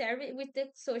necessary with the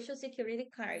social security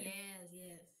card. Yes,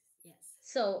 yes,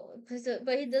 yes,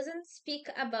 But he doesn't speak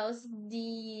about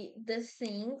the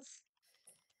things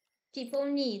people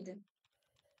need. yes.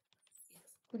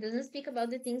 He doesn't speak about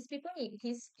the things people need.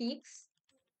 He speaks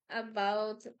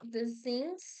about the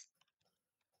things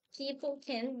people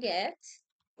can get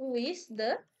with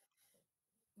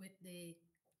With the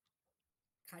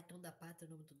cartão da pátria,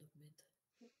 o nome do documento.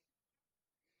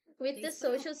 Tem espanhol.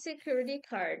 social security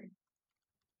card.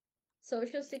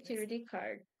 Social Mas, security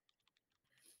card.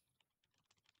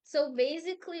 So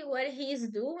basically what he's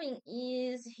doing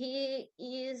is he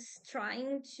is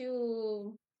trying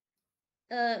to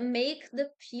make the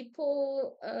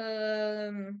people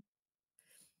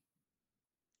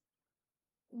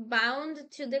bound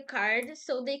to the card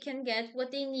so they can get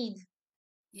what they need.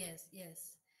 yes,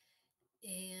 yes.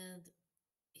 And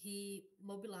he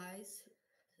mobilize,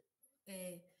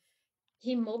 uh,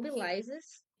 He he,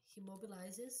 mobilizes he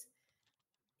mobilizes,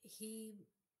 he,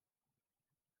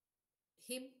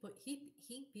 him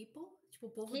people, tipo, o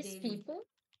povo his dele, people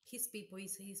his people,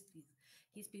 isso,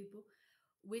 his people,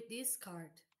 with this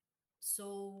card.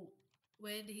 So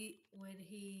when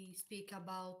he speak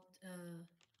about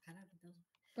caraca, Deus,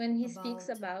 When he speaks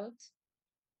about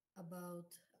about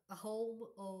a home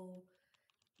ou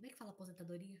como é que fala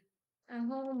aposentadoria? a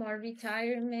home or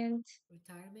retirement,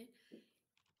 Retirement.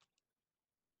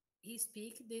 He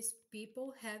speak these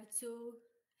people have to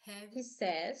have, he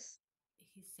says,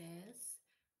 he says,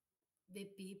 the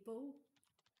people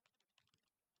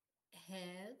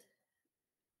had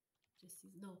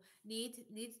no need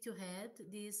to have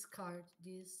this card,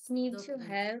 need to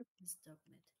have this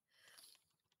document.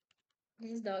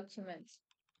 this document.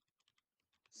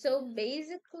 So Yes.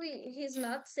 basically, he's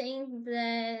not saying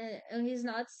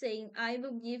I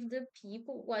will give the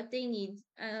people what they need.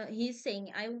 He's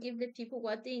saying I will give the people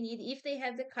what they need if they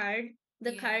have the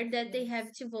Yes, card that they have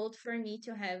yes, to vote for me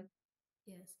to have.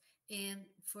 yes. And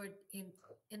for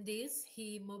in this,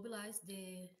 he mobilized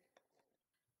the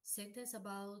sentence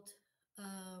about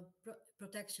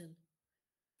protection,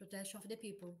 protection of the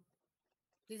people.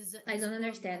 I This don't is one of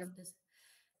understand. this.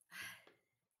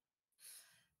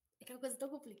 É que é uma coisa tão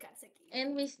complicada isso aqui.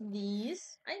 And with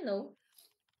these, I know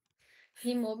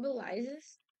he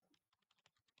mobilizes.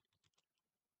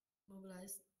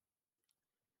 Mobilize.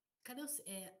 Cadê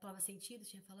a palavra sentido?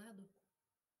 Tinha falado?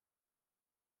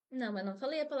 Não, eu não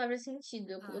falei a palavra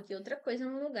sentido, eu Ah, coloquei outra coisa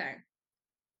no lugar.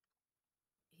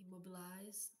 he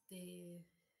mobilized the.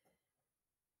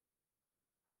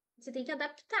 Você tem que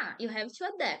adaptar. You have to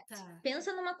adapt. Tá.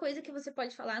 Pensa numa coisa que você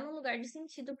pode falar no lugar de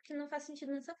sentido, porque não faz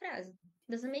sentido nessa frase.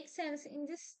 Doesn't make sense in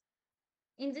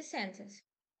this sentence.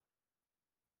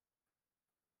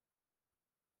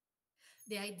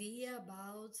 The idea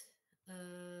about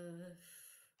uh,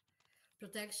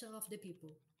 protection of the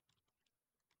people.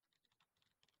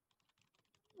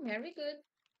 Very good.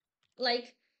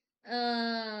 Like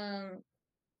um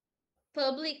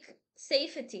public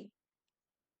safety.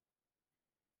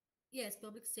 Yes,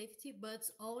 public safety, but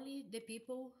only the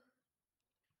people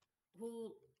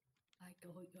who. Ai,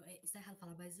 isso é errado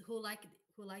falar, mas who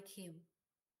like him,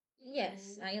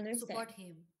 Yes, who I understand. support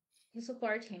him. You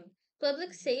support him. Public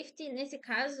Uhum. safety, nesse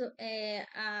caso, é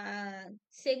a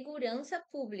segurança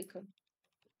pública.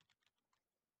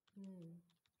 Hum.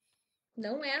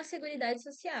 Não é a seguridade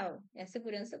social, é a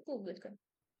segurança pública.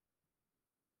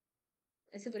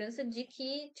 É a segurança de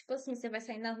que, tipo assim, você vai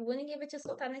sair na rua, ninguém vai te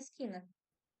assaltar na esquina.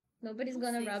 Nobody's Não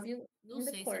gonna sei, rob you não in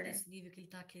the sei se é corner. desse nível que ele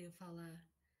tá querendo falar.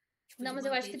 Tipo, Não, de mas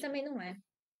eu acho manter, que tipo, também não é.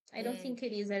 I don't é, think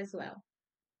it is as well.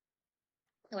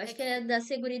 Eu é acho que é que. da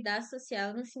seguridade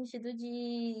social no sentido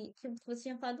de que você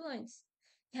tinha falado antes.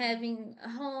 Hum. Having a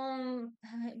home,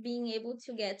 being able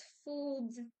to get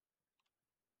food.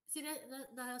 Seria,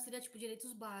 na real, seria tipo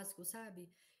direitos básicos, sabe?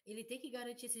 Ele tem que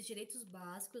garantir esses direitos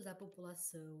básicos à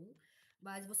população,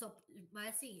 mas você,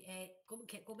 mas assim,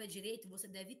 como é direito, você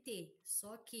deve ter.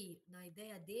 Só que na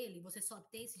ideia dele, você só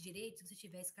tem esse direito se você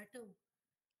tiver esse cartão.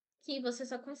 Que você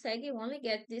só consegue only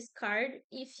get this card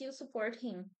if you support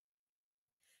him.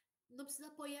 Não precisa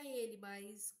apoiar ele,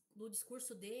 mas no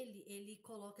discurso dele, ele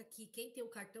coloca que quem tem o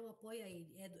cartão apoia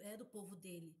ele, é do povo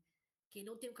dele. Quem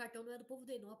não tem o cartão não é do povo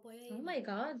dele, não apoia Oh ele. my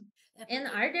God. É And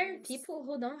porque are there people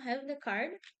who don't have the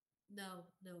card?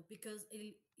 no, because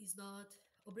it is not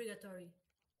obligatory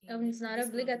Oh, in it's not this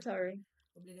country, obligatory.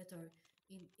 obligatory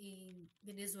in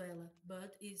Venezuela,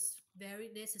 but it's very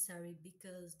necessary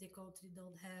because the country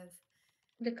don't have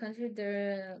The country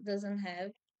there doesn't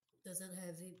have doesn't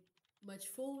have much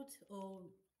food or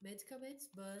medicaments,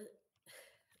 but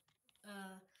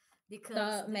uh, because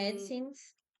the the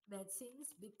medicines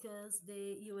medicines, because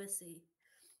the USA,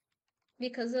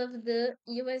 because of the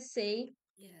USA,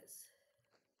 yes,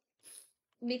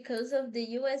 because of the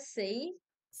USA.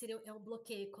 é um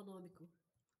bloqueio econômico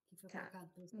que foi Tá, colocado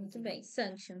pelos Estados muito bem. Unidos.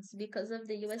 Sanctions, because of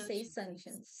the USA Sanctions, isso.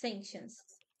 sanctions. Sanctions.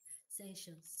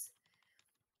 Sanctions.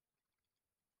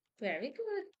 Very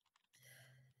good.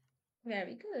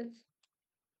 Very good.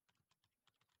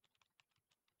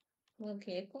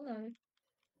 Bloqueio econômico.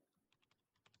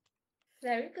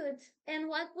 Very good. And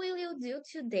what will you do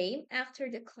today after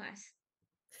the class?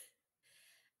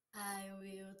 I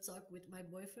will talk with my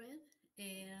boyfriend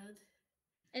and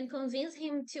And convince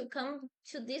him to come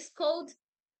to this code?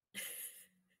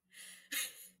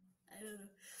 I don't know.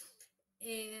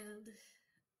 And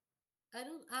I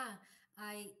don't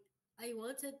I I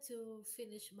wanted to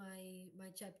finish my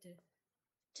chapter.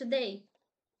 Today.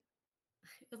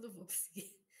 Eu não vou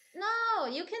conseguir. No,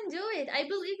 you can do it. I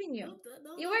believe in you.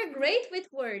 Não, You não, are great with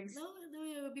words. não,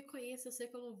 eu me conheço, eu sei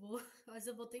que eu não vou, mas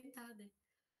eu vou tentar, né?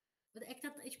 É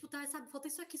que tipo, tá, sabe, falta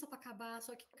isso aqui só pra acabar,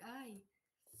 só que, ai,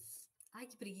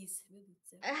 que preguiça, meu Deus do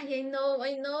céu. I know,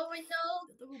 I know, I know.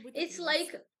 Eu tô com muita It's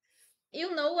preguiça.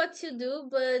 You know what to do,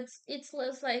 but it's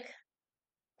less like,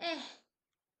 eh,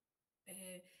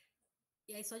 É,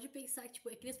 e aí, só de pensar, tipo,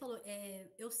 é que nem você falou,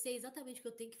 eu sei exatamente o que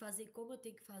eu tenho que fazer, como eu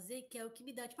tenho que fazer, que é o que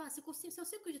me dá, tipo, se eu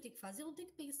sei o que eu tenho que fazer, eu não tenho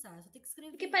que pensar, eu só tenho que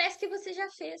porque escrever. parece que você já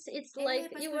fez. It's like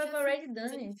Parece you que eu have já fiz, already mas eu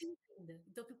done não it. fiz ainda.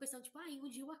 Então eu fico pensando, tipo, em um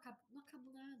dia eu acabo, não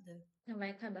acabo nada. Não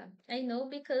vai acabar. I know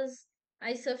because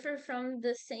I suffer from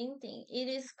the same thing. It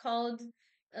is called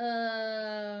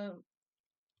uh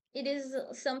it is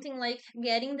something like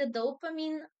getting the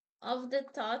dopamine of the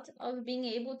thought of being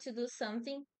able to do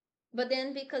something. But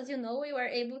then because you know you are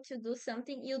able to do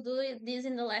something, you do this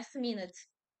in the last minute.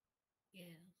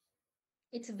 Yeah,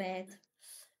 It's yeah. bad.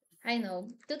 I know.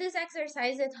 Do this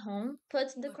exercise at home.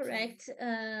 Put the Ok, correct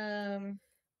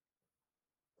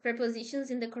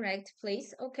prepositions in the correct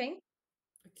place, okay?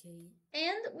 ok,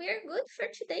 And we're good for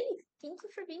today. Thank you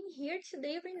for being here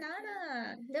today, ok.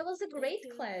 Renata. That was a Thank great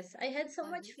you. class. I had so Ah,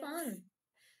 much obrigada. fun.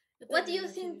 Eu What do também you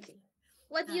achei think? muito.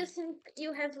 What do you Ah, think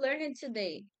you have learned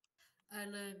today? I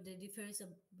learned the difference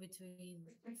between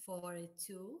four and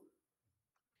two,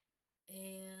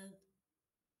 and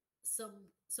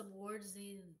some words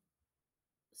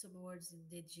in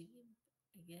the gym,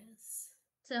 I guess.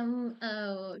 Some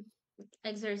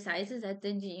exercises at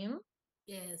the gym.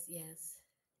 Yes, yes.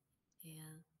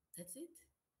 And that's it.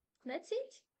 That's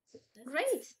it. That's it.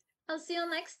 Great. I'll see you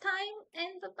next time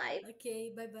and bye bye.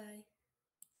 Okay, bye bye.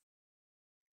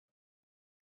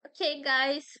 Okay,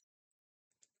 guys,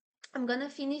 I'm gonna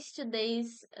finish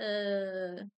today's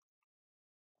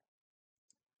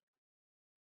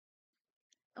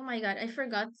oh my god, I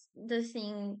forgot the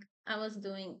thing I was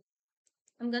doing.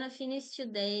 I'm gonna finish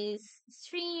today's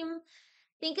stream.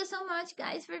 Thank you so much,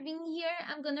 guys, for being here.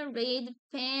 I'm gonna raid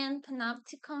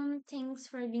Panopticon. Thanks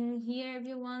for being here,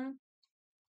 everyone.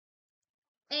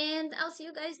 And I'll see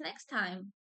you guys next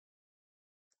time.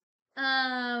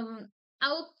 Um,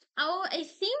 I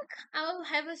think I'll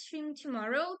have a stream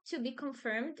tomorrow to be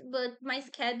confirmed, but my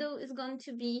schedule is going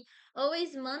to be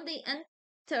always Monday and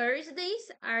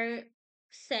Thursdays are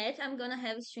set. I'm gonna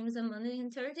have streams on Monday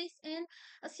and Thursdays, and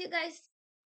I'll see you guys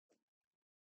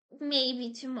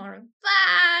maybe tomorrow.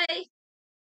 Bye!